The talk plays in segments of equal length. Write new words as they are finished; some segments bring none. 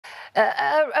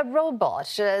A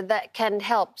robot that can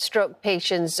help stroke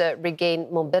patients regain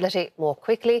mobility more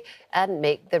quickly and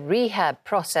make the rehab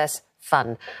process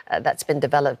fun. That's been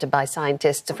developed by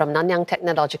scientists from Nanyang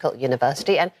Technological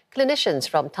University and clinicians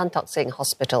from Tan Tock Seng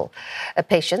Hospital.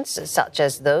 Patients, such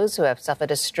as those who have suffered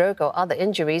a stroke or other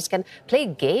injuries, can play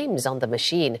games on the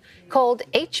machine. Called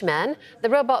H-Man, the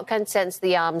robot can sense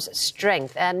the arm's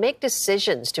strength and make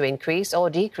decisions to increase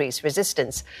or decrease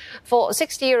resistance. For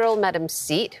 60-year-old Madam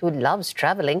Seat, who loves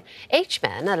travelling,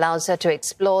 H-Man allows her to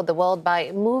explore the world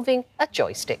by moving a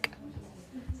joystick.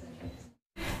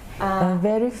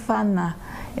 Very fun,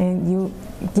 and you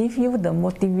give you the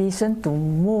motivation to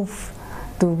move,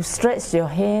 to stretch your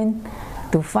hand,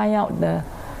 to find out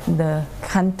the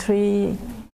country.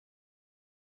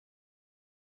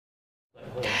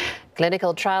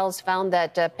 Clinical trials found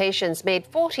that patients made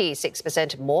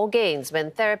 46% more gains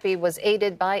when therapy was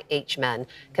aided by H-Man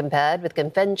compared with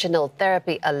conventional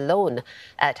therapy alone.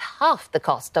 At half the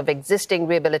cost of existing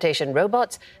rehabilitation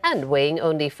robots and weighing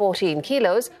only 14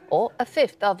 kilos, or a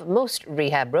fifth of most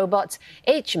rehab robots,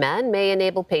 H-Man may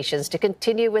enable patients to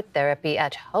continue with therapy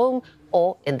at home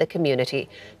or in the community.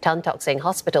 Tan Tock Seng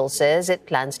Hospital says it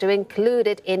plans to include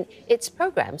it in its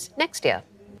programs next year.